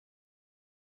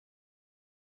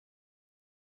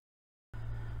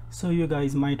So you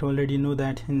guys might already know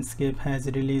that Enscape has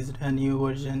released a new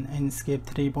version, Enscape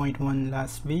 3.1,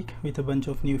 last week with a bunch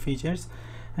of new features,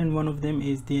 and one of them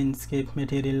is the Enscape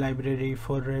material library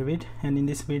for Revit. And in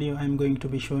this video I'm going to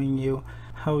be showing you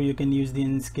how you can use the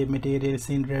Enscape materials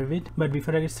in Revit. But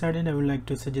before I get started, I would like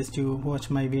to suggest you watch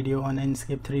my video on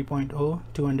Enscape 3.0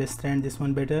 to understand this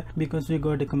one better, because we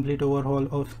got a complete overhaul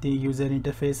of the user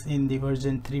interface in the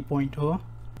version 3.0.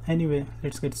 Anyway,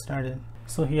 let's get started.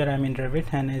 So here I'm in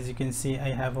Revit, and as you can see I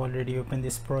have already opened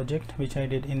this project which I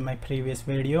did in my previous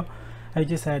video. I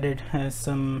just added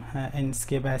some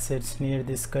Enscape assets near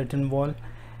this curtain wall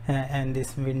and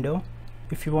this window.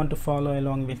 If you want to follow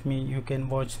along with me, you can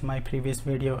watch my previous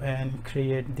video and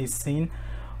create this scene,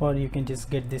 or you can just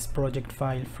get this project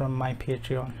file from my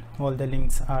Patreon. All the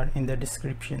links are in the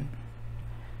description.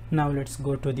 Now let's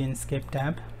go to the Enscape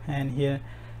tab, and here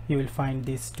you will find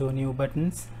these two new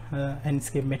buttons,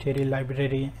 Enscape Material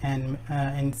Library and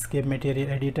Enscape Material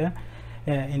Editor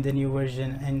in the new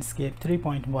version Enscape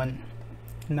 3.1.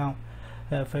 Now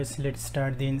first let's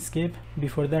start the Enscape.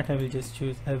 Before that I will just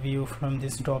choose a view from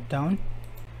this drop down,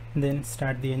 then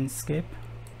start the Enscape.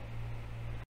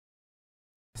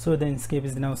 So the Enscape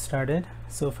is now started.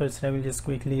 So first I will just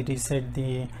quickly reset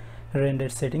the render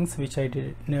settings which I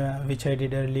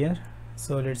did earlier.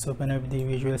 So let's open up the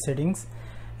visual settings,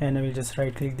 and I will just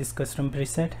right click this custom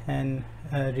preset and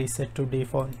reset to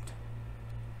default.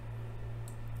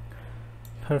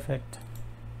 Perfect.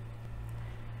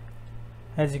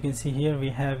 As you can see here, we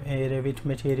have a Revit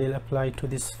material applied to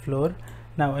this floor.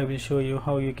 Now I will show you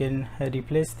how you can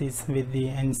replace this with the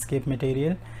Enscape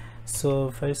material.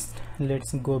 So first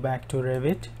let's go back to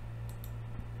Revit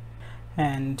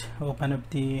and open up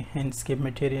the Enscape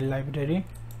material library.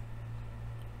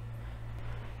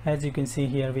 As you can see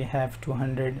here, we have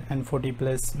 240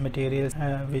 plus materials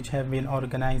which have been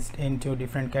organized into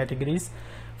different categories.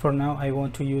 For now I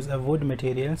want to use a wood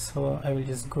material, so I will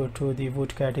just go to the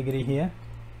wood category here,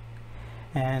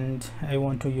 and I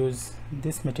want to use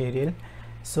this material.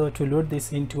 So to load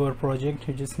this into our project,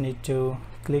 you just need to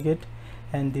click it,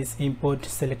 and this import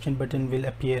selection button will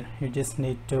appear. You just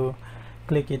need to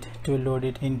click it to load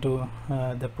it into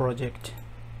the project.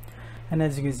 And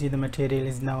as you can see, the material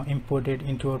is now imported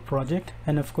into our project.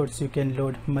 And of course you can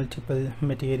load multiple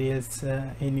materials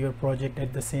in your project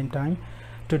at the same time.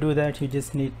 To do that, you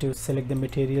just need to select the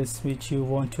materials which you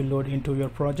want to load into your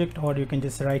project, or you can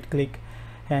just right click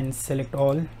and select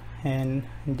all and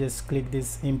just click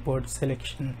this import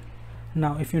selection.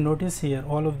 Now if you notice here,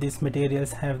 all of these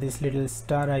materials have this little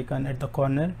star icon at the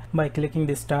corner. By clicking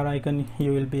the star icon,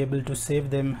 you will be able to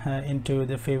save them into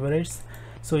the favorites,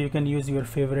 so you can use your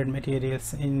favorite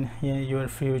materials in your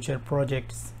future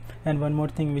projects. And one more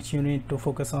thing which you need to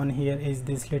focus on here is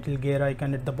this little gear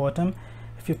icon at the bottom.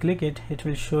 If you click it, it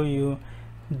will show you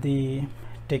the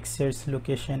textures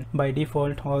location. By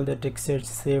default, all the textures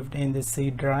saved in the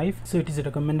C drive, so it is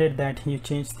recommended that you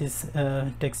change this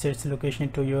textures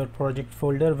location to your project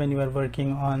folder when you are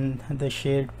working on the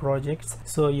shared projects,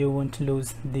 so you won't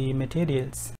lose the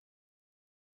materials.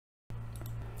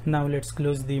 Now let's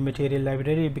close the material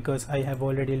library, because I have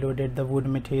already loaded the wood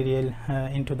material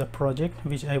into the project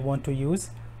which I want to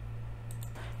use.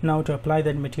 Now to apply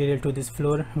that material to this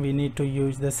floor, we need to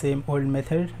use the same old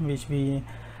method which we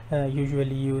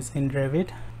usually use in Revit.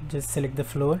 Just select the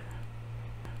floor,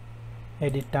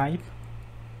 edit type,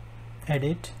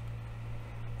 edit,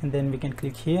 and then we can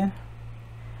click here,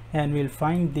 and we'll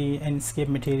find the Enscape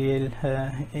material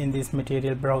in this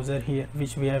material browser here,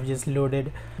 which we have just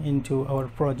loaded into our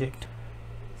project.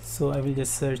 So I will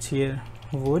just search here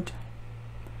wood,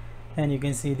 and you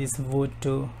can see this wood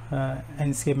to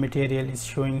Enscape material is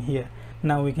showing here.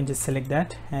 Now we can just select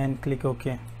that and click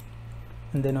OK,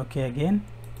 and then OK again,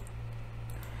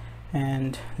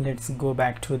 and let's go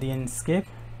back to the Enscape,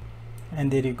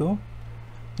 and there you go,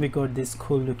 we got this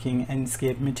cool looking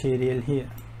Enscape material here.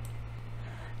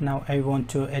 Now I want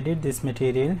to edit this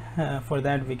material. For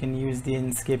that we can use the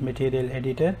Enscape material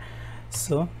editor.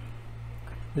 So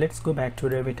let's go back to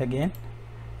Revit again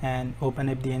and open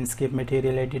up the Enscape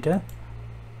material editor,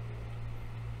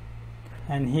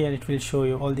 and here it will show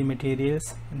you all the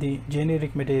materials, the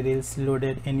generic materials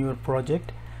loaded in your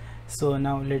project. So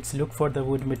now let's look for the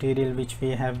wood material which we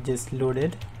have just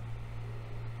loaded.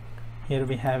 Here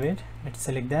we have it. Let's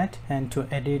select that, and to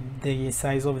edit the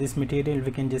size of this material,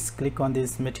 we can just click on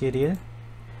this material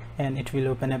and it will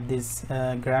open up this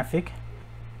graphic,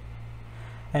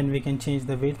 and we can change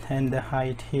the width and the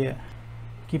height here.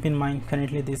 Keep in mind,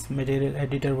 currently this material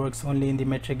editor works only in the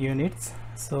metric units,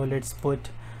 so let's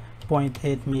put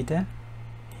 0.8 meter.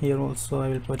 Here also I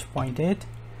will put 0.8,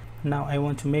 Now I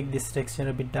want to make this texture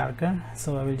a bit darker,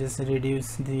 so I will just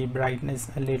reduce the brightness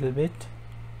a little bit,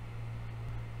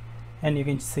 and you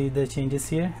can see the changes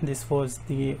here. This was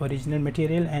the original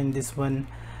material and this one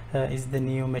is the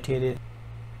new material.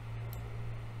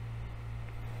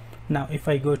 Now if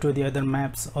I go to the other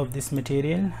maps of this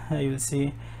material, you will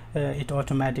see it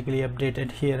automatically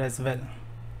updated here as well.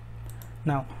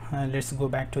 Now let's go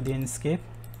back to the Enscape,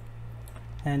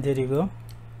 and there you go,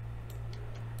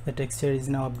 the texture is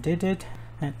now updated.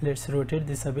 And let's rotate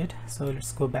this a bit. So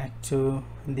let's go back to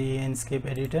the Enscape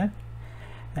editor,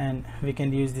 and we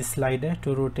can use this slider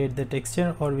to rotate the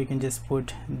texture, or we can just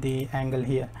put the angle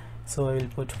here. So I will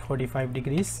put 45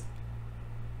 degrees,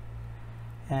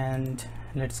 and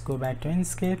let's go back to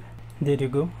Enscape. There you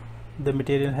go, the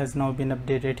material has now been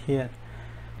updated here.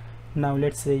 Now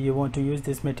let's say you want to use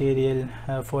this material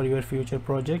for your future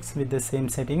projects with the same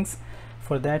settings.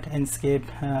 For that,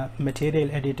 Enscape material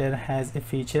editor has a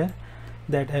feature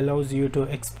that allows you to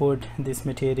export this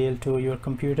material to your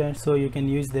computer, so you can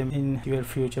use them in your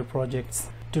future projects.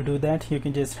 To do that, you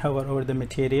can just hover over the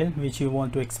material which you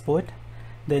want to export,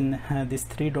 then these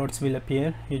three dots will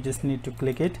appear. You just need to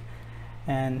click it,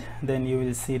 and then you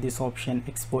will see this option,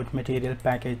 export material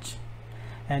package,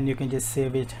 and you can just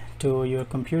save it to your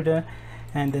computer.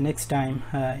 And the next time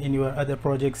in your other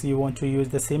projects you want to use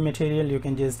the same material, you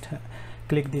can just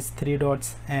click these three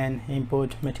dots and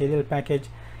import material package,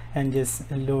 and just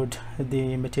load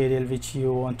the material which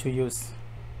you want to use.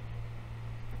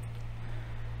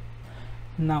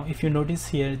 Now if you notice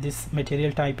here, this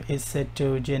material type is set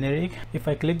to generic. If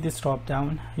I click this drop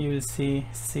down, you will see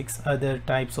 6 other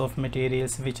types of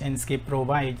materials which Enscape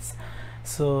provides.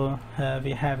 So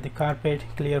we have the carpet,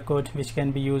 clear coat, which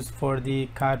can be used for the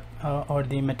or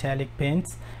the metallic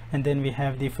paints, and then we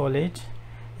have the foliage,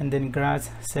 and then grass,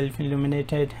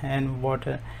 self-illuminated, and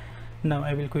water. Now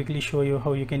I will quickly show you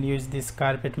how you can use this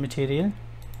carpet material.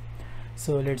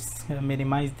 So let's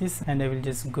minimize this, and I will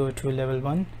just go to level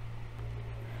 1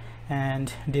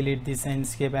 and delete this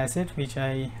Enscape asset which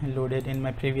I loaded in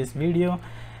my previous video,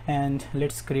 and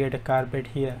let's create a carpet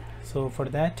here. So for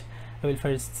that, I will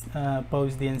first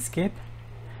pause the Enscape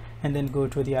and then go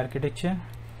to the architecture,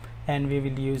 and we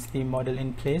will use the model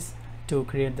in place to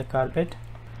create the carpet.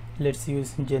 Let's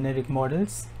use generic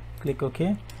models, click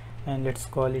OK, and let's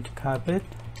call it carpet,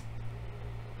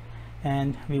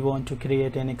 and we want to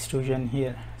create an extrusion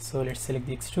here. So let's select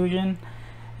the extrusion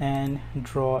and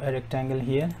draw a rectangle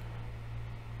here.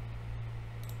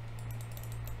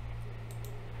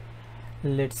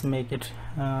 Let's make it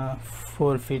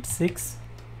 4 feet 6,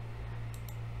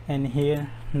 and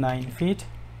here 9 feet,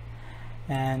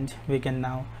 and we can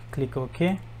now click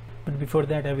OK. But before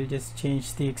that, I will just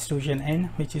change the extrusion end,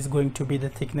 which is going to be the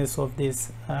thickness of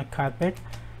this carpet.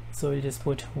 So we'll just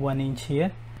put 1 inch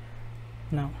here.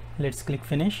 Now let's click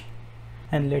finish,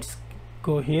 and let's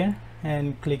go here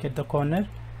and click at the corner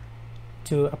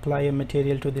to apply a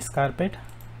material to this carpet.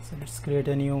 So let's create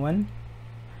a new one,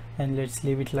 and let's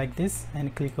leave it like this,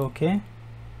 and click OK,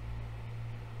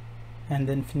 and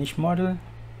then finish model,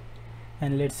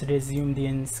 and let's resume the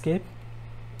Enscape.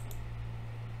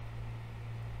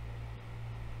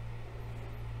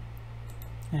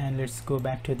 And let's go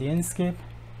back to the Enscape,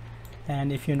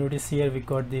 and if you notice here, we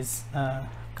got this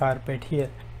carpet here.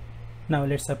 Now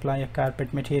let's apply a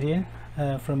carpet material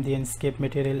from the Enscape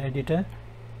material editor.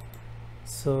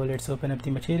 So let's open up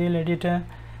the material editor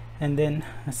and then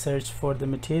search for the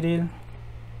material.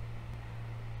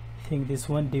 I think this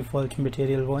one, default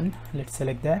material 1. Let's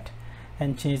select that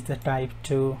and change the type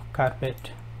to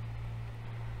carpet.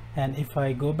 And if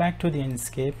I go back to the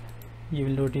Enscape, you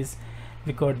will notice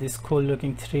we got this cool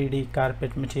looking 3D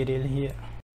carpet material here.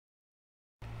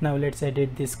 Now let's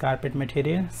edit this carpet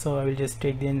material. So I will just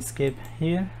take the Enscape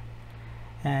here,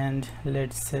 and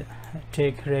let's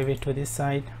take Revit to this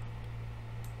side.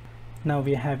 Now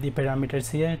we have the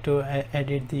parameters here to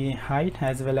edit the height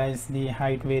as well as the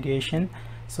height variation.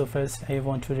 So first I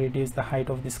want to reduce the height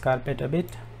of this carpet a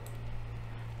bit.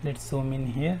 Let's zoom in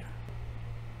here,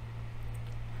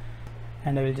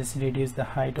 and I will just reduce the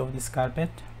height of this carpet.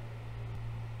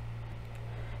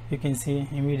 You can see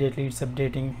immediately it's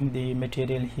updating the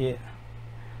material here.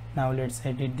 Now let's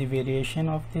edit the variation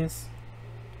of this.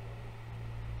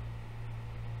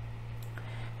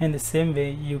 In the same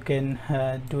way, you can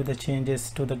do the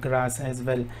changes to the grass as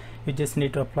well. You just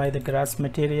need to apply the grass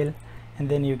material, and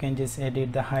then you can just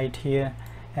edit the height here,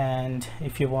 and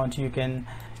if you want, you can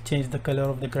change the color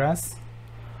of the grass,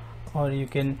 or you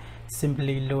can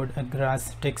simply load a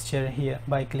grass texture here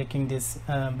by clicking this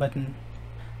button.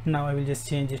 Now I will just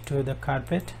change it to the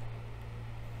carpet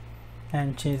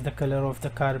and change the color of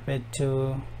the carpet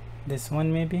to this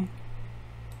one maybe.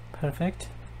 Perfect.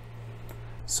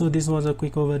 So this was a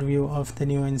quick overview of the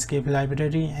new Enscape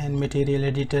library and material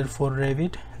editor for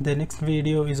Revit. The next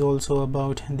video is also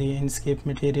about the Enscape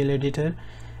material editor,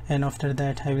 and after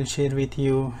that I will share with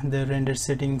you the render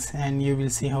settings, and you will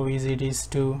see how easy it is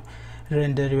to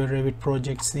render your Revit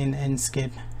projects in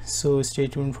Enscape. So stay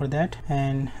tuned for that,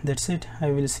 and that's it.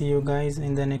 I will see you guys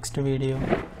in the next video.